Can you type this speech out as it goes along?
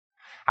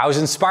I was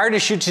inspired to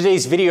shoot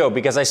today's video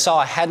because I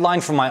saw a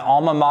headline from my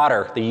alma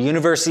mater, the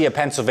University of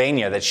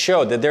Pennsylvania, that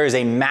showed that there is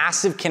a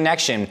massive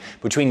connection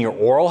between your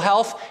oral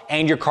health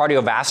and your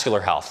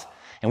cardiovascular health.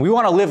 And we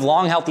want to live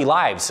long, healthy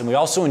lives, and we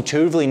also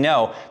intuitively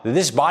know that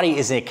this body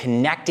is a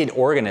connected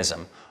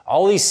organism.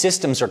 All these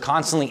systems are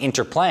constantly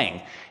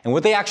interplaying. And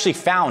what they actually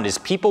found is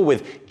people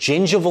with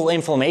gingival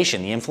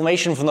inflammation, the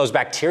inflammation from those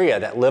bacteria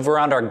that live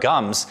around our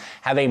gums,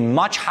 have a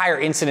much higher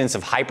incidence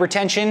of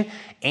hypertension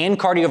and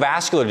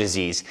cardiovascular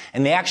disease.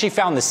 And they actually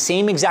found the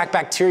same exact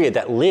bacteria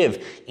that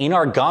live in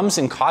our gums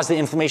and cause the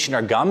inflammation in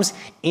our gums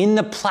in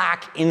the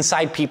plaque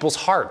inside people's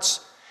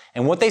hearts.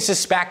 And what they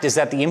suspect is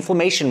that the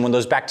inflammation, when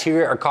those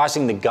bacteria are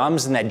causing the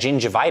gums and that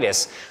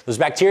gingivitis, those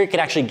bacteria can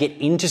actually get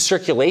into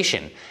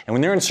circulation. And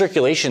when they're in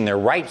circulation, they're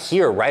right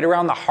here, right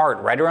around the heart,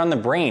 right around the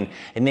brain,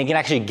 and they can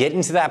actually get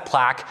into that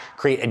plaque,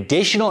 create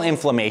additional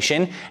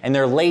inflammation, and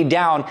they're laid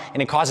down,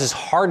 and it causes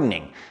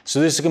hardening. So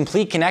there's a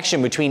complete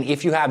connection between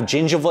if you have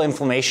gingival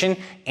inflammation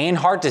and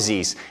heart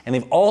disease. And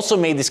they've also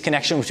made this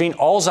connection between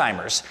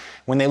Alzheimer's.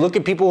 When they look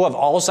at people who have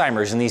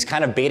Alzheimer's and these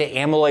kind of beta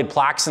amyloid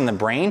plaques in the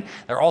brain,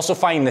 they're also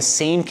finding the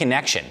same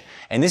connection.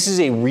 And this is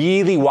a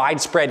really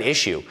widespread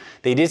issue.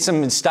 They did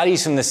some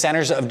studies from the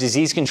Centers of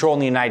Disease Control in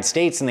the United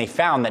States, and they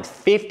found that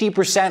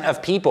 50%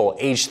 of people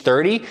aged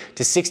 30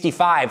 to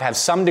 65 have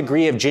some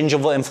degree of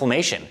gingival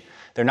inflammation.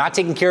 They're not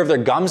taking care of their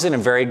gums in a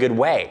very good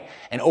way.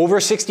 And over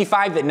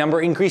 65, that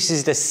number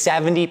increases to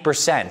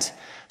 70%.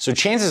 So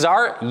chances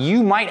are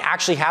you might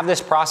actually have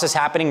this process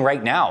happening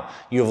right now.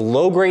 You have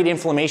low-grade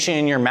inflammation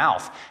in your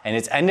mouth, and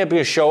it's ended up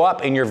to show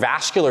up in your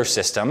vascular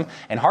system,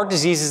 and heart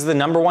disease is the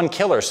 #1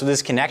 killer, so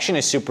this connection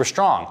is super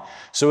strong.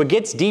 So it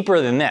gets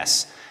deeper than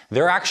this.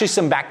 There are actually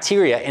some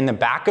bacteria in the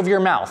back of your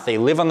mouth. They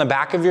live on the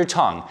back of your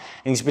tongue,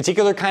 and these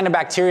particular kind of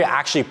bacteria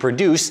actually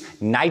produce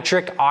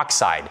nitric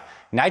oxide.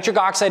 Nitric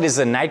oxide is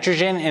the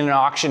nitrogen and an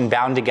oxygen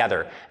bound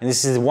together, and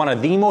this is one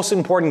of the most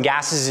important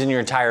gases in your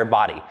entire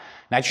body.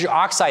 Nitric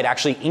oxide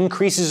actually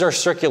increases our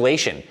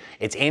circulation.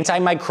 It's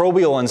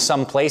antimicrobial in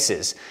some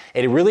places.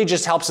 It really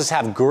just helps us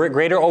have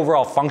greater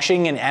overall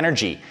functioning and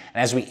energy.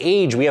 And as we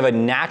age, we have a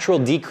natural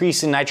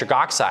decrease in nitric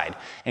oxide.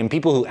 And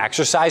people who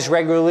exercise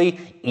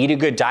regularly, eat a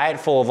good diet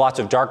full of lots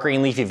of dark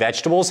green leafy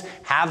vegetables,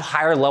 have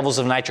higher levels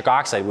of nitric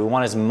oxide. We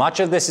want as much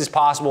of this as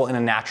possible in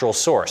a natural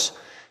source.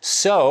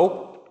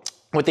 So,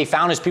 what they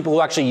found is people who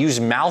actually use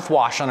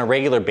mouthwash on a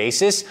regular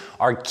basis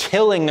are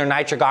killing their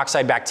nitric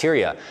oxide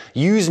bacteria.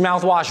 Use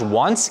mouthwash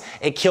once,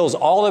 it kills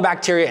all the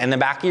bacteria in the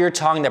back of your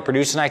tongue that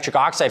produce nitric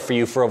oxide for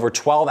you for over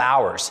 12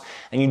 hours.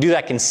 And you do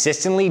that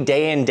consistently,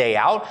 day in, day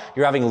out,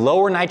 you're having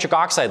lower nitric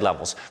oxide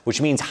levels, which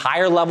means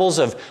higher levels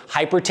of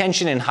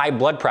hypertension and high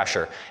blood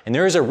pressure. And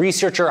there is a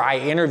researcher I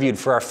interviewed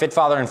for our Fit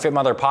Father and Fit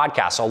Mother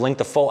podcast. I'll link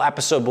the full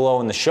episode below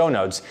in the show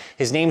notes.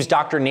 His name's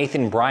Dr.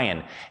 Nathan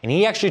Bryan. And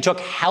he actually took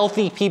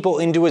healthy people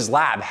into his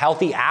lab,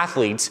 healthy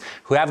athletes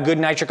who have good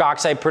nitric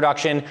oxide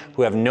production,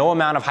 who have no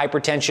amount of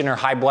hypertension or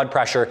high blood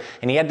pressure,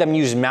 and he had them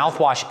use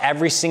mouthwash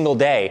every single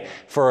day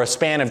for a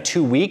span of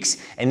 2 weeks,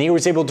 and he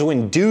was able to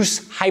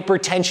induce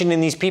hypertension in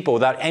these people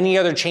without any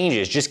other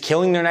changes. Just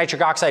killing their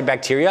nitric oxide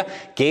bacteria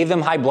gave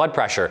them high blood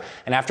pressure.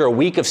 And after a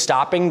week of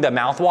stopping the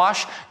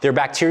mouthwash, their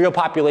bacterial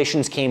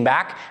populations came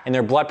back and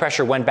their blood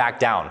pressure went back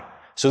down.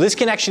 So this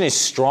connection is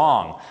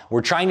strong.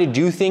 We're trying to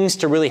do things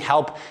to really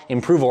help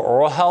improve our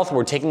oral health.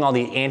 We're taking all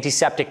the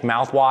antiseptic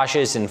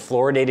mouthwashes and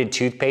fluoridated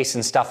toothpaste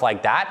and stuff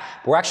like that.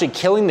 We're actually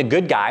killing the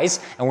good guys,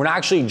 and we're not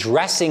actually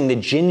addressing the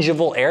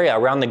gingival area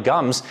around the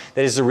gums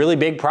that is a really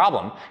big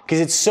problem.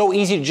 Because it's so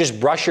easy to just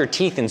brush your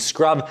teeth and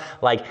scrub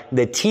like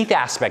the teeth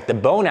aspect, the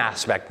bone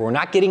aspect, but we're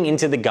not getting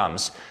into the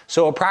gums.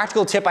 So a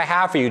practical tip I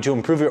have for you to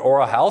improve your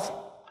oral health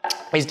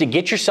is to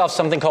get yourself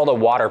something called a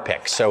water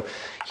pick. So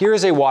here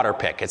is a water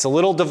pick. It's a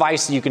little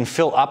device that you can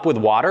fill up with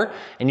water,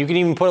 and you can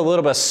even put a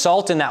little bit of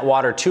salt in that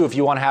water too if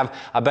you want to have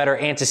a better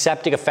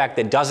antiseptic effect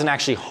that doesn't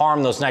actually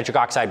harm those nitric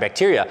oxide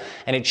bacteria.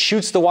 And it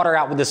shoots the water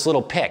out with this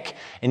little pick.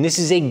 And this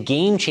is a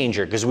game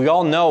changer because we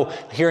all know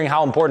hearing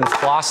how important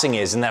flossing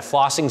is and that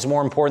flossing is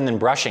more important than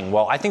brushing.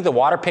 Well, I think the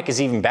water pick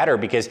is even better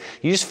because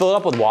you just fill it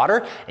up with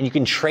water and you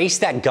can trace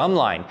that gum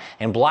line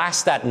and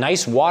blast that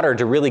nice water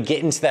to really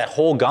get into that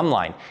whole gum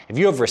line. If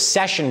you have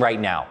recession right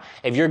now,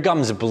 if your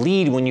gums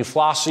bleed when you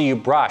floss or you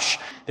brush,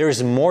 there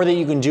is more that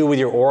you can do with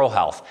your oral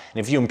health. And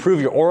if you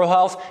improve your oral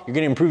health, you're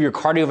going to improve your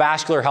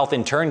cardiovascular health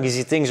in turn because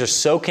these things are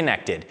so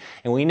connected.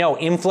 And we know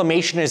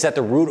inflammation is at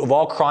the root of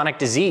all chronic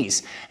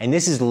disease. And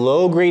this is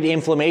low-grade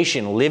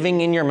inflammation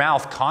living in your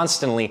mouth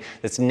constantly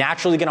that's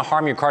naturally going to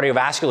harm your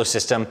cardiovascular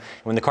system. And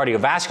when the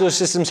cardiovascular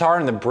system is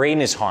harmed, the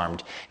brain is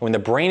harmed. And when the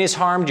brain is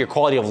harmed, your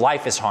quality of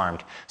life is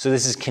harmed. So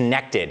this is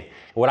connected.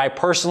 What I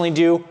personally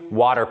do,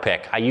 water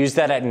pick. I use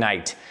that at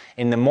night.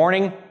 In the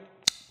morning,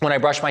 when I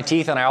brush my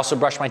teeth, and I also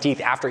brush my teeth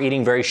after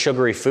eating very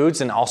sugary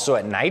foods and also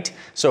at night.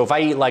 So if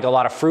I eat like a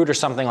lot of fruit or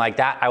something like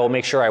that, I will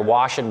make sure I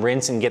wash and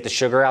rinse and get the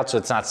sugar out so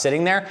it's not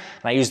sitting there.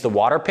 And I use the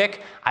water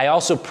pick. I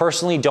also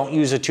personally don't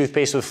use a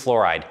toothpaste with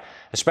fluoride.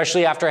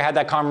 especially after I had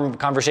that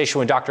conversation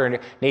with Dr.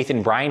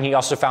 Nathan Bryan. He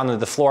also found that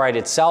the fluoride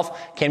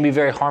itself can be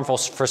very harmful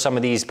for some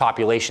of these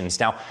populations.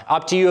 Now,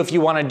 up to you if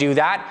you want to do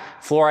that.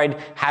 Fluoride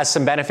has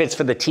some benefits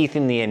for the teeth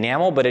and the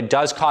enamel, but it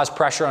does cause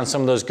pressure on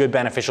some of those good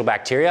beneficial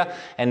bacteria.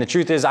 And the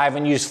truth is, I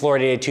haven't used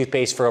fluoridated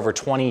toothpaste for over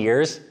 20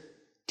 years.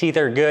 Teeth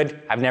are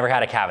good. I've never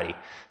had a cavity.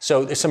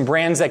 So some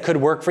brands that could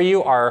work for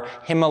you are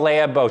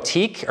Himalaya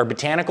Boutique or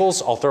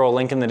Botanicals. I'll throw a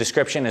link in the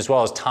description, as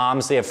well as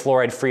Tom's. They have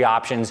fluoride-free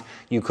options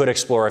you could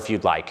explore if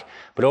you'd like.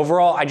 But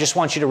overall, I just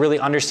want you to really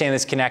understand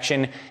this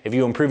connection. If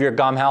you improve your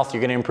gum health,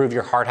 you're going to improve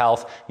your heart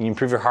health. When you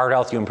improve your heart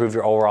health, you improve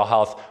your overall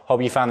health.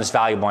 Hope you found this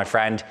valuable, my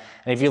friend.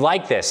 And if you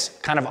like this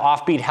kind of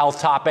offbeat health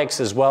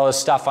topics, as well as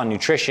stuff on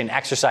nutrition,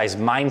 exercise,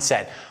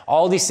 mindset,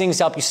 all these things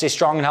help you stay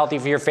strong and healthy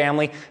for your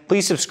family,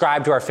 please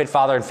subscribe to our Fit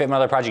Father and Fit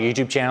Mother Project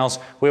YouTube channels.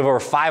 We have over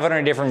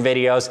 500 different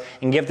videos,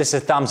 and give this a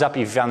thumbs up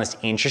if you found this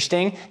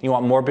interesting. You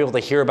want more people to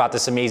hear about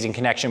this amazing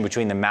connection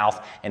between the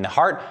mouth and the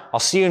heart. I'll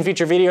see you in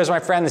future videos, my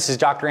friend. This is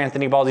Dr.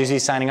 Anthony Balduzzi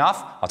signing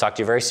off. I'll talk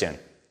to you very soon.